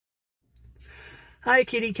Hi,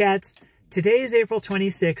 kitty cats. Today is April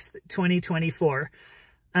 26th, 2024.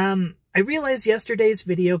 I realized yesterday's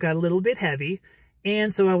video got a little bit heavy,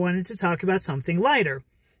 and so I wanted to talk about something lighter.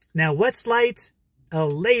 Now, what's light? A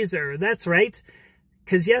laser, that's right.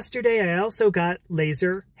 Because yesterday I also got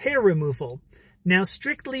laser hair removal. Now,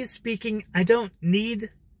 strictly speaking, I don't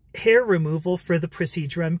need hair removal for the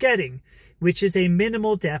procedure I'm getting, which is a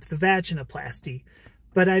minimal depth vaginoplasty.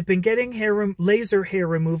 But I've been getting laser hair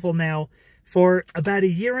removal now for about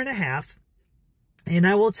 1.5 years, and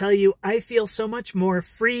I will tell you, I feel so much more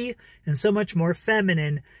free and so much more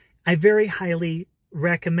feminine. I very highly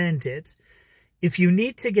recommend it. If you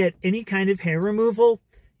need to get any kind of hair removal,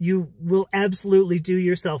 you will absolutely do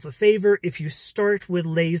yourself a favor if you start with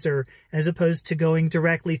laser as opposed to going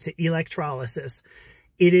directly to electrolysis.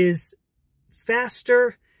 It is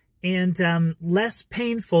faster and less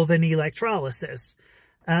painful than electrolysis.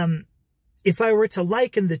 If I were to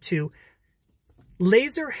liken the two,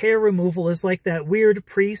 laser hair removal is like that weird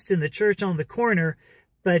priest in the church on the corner,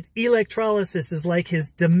 but electrolysis is like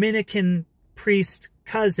his Dominican priest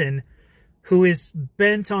cousin who is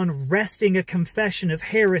bent on wresting a confession of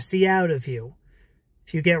heresy out of you,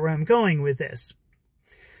 if you get where I'm going with this.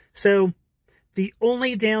 So, the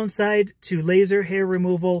only downside to laser hair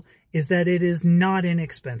removal is that it is not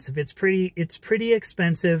inexpensive. It's pretty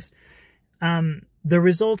expensive. The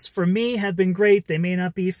results for me have been great. They may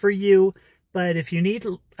not be for you, but if you need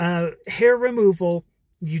hair removal,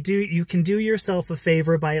 you can do yourself a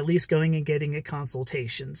favor by at least going and getting a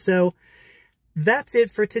consultation. So that's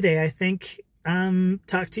it for today, I think.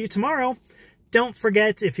 Talk to you tomorrow. Don't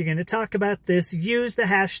forget, if you're going to talk about this, use the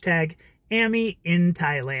hashtag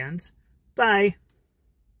AmiInThailand. Bye.